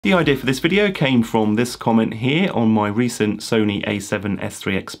The idea for this video came from this comment here on my recent Sony a7S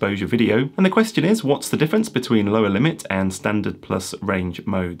III exposure video, and the question is, what's the difference between lower limit and standard plus range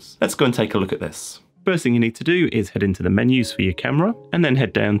modes? Let's go and take a look at this. First thing you need to do is head into the menus for your camera and then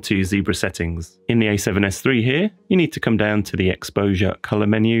head down to Zebra settings. In the a7S III here, you need to come down to the exposure color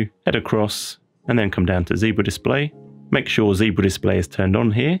menu, head across and then come down to Zebra display. Make sure Zebra display is turned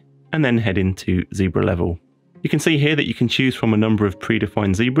on here and then head into Zebra level. You can see here that you can choose from a number of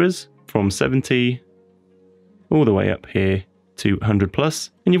predefined zebras from 70 all the way up here to 100 plus,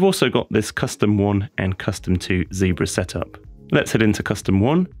 and you've also got this custom 1 and custom 2 zebra setup. Let's head into custom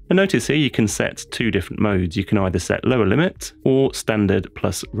 1 and notice here you can set two different modes. You can either set lower limit or standard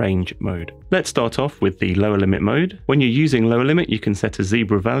plus range mode. Let's start off with the lower limit mode. When you're using lower limit, you can set a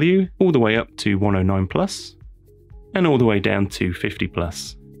zebra value all the way up to 109 plus and all the way down to 50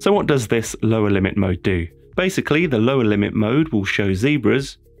 plus. So what does this lower limit mode do? Basically, the lower limit mode will show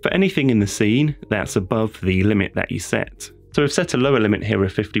zebras for anything in the scene that's above the limit that you set. So we've set a lower limit here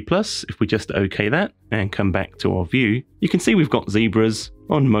of 50 plus. If we just OK that and come back to our view, you can see we've got zebras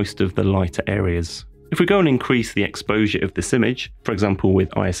on most of the lighter areas. If we go and increase the exposure of this image, for example with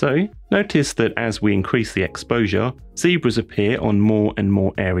ISO, notice that as we increase the exposure, zebras appear on more and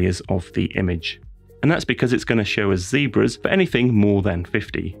more areas of the image. And that's because it's going to show us zebras for anything more than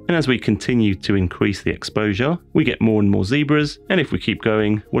 50. And as we continue to increase the exposure, we get more and more zebras, and if we keep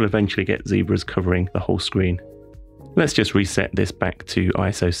going, we'll eventually get zebras covering the whole screen. Let's just reset this back to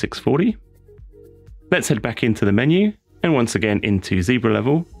ISO 640. Let's head back into the menu, and once again into zebra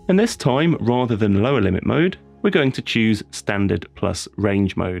level, and this time, rather than lower limit mode, we're going to choose standard plus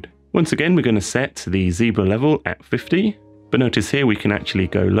range mode. Once again, we're going to set the zebra level at 50, but notice here we can actually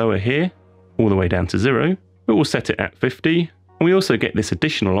go lower here, all the way down to 0, but we'll set it at 50, and we also get this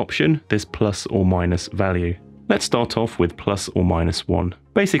additional option, this plus or minus value. Let's start off with plus or minus 1.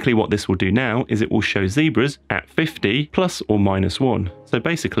 Basically what this will do now is it will show zebras at 50 plus or minus 1, so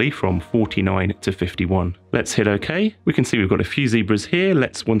basically from 49 to 51. Let's hit OK. We can see we've got a few zebras here.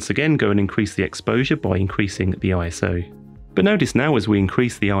 Let's once again go and increase the exposure by increasing the ISO. But notice now as we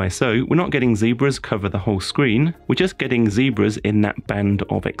increase the ISO, we're not getting zebras cover the whole screen, we're just getting zebras in that band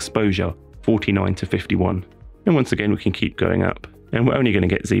of exposure, 49 to 51. And once again we can keep going up, and we're only going to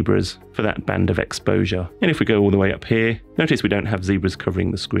get zebras for that band of exposure. And if we go all the way up here, notice we don't have zebras covering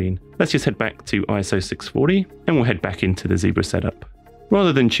the screen. Let's just head back to ISO 640 and we'll head back into the zebra setup.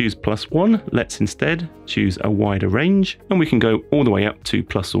 Rather than choose +1, let's instead choose a wider range, and we can go all the way up to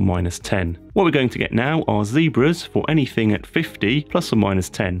plus or minus 10. What we're going to get now are zebras for anything at 50 plus or minus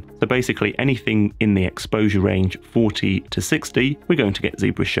 10. So basically anything in the exposure range 40 to 60, we're going to get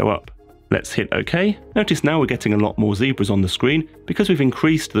zebras show up. Let's hit OK. Notice now we're getting a lot more zebras on the screen because we've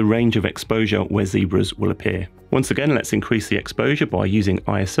increased the range of exposure where zebras will appear. Once again, let's increase the exposure by using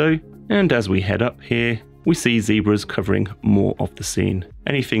ISO, and as we head up here, we see zebras covering more of the scene.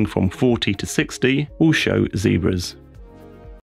 Anything from 40 to 60 will show zebras.